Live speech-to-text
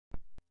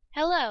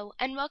Hello,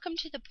 and welcome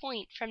to The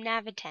Point from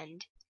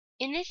Navitend.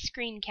 In this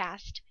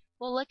screencast,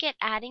 we'll look at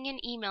adding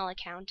an email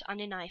account on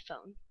an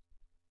iPhone.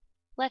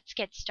 Let's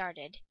get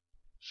started.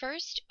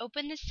 First,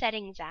 open the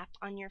Settings app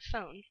on your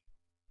phone.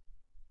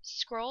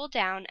 Scroll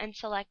down and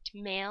select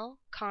Mail,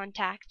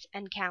 Contacts,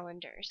 and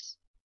Calendars.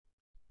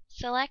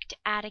 Select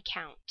Add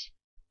Account.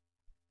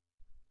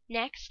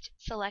 Next,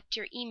 select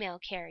your email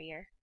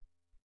carrier.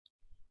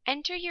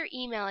 Enter your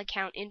email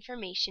account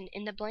information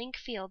in the blank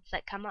fields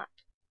that come up.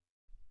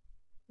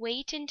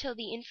 Wait until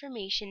the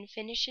information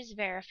finishes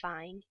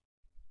verifying,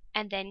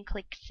 and then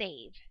click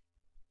Save.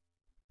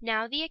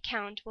 Now the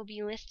account will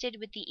be listed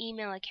with the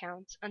email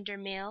accounts under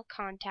Mail,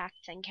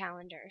 Contacts, and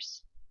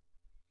Calendars.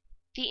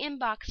 The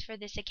inbox for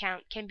this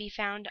account can be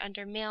found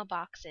under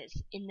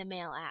Mailboxes in the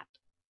Mail app.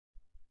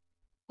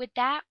 With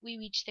that, we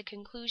reach the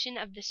conclusion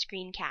of the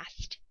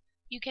screencast.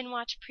 You can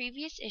watch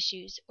previous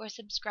issues or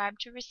subscribe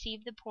to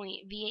receive The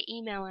Point via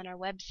email on our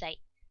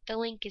website. The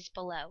link is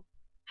below.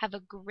 Have a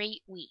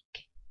great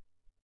week.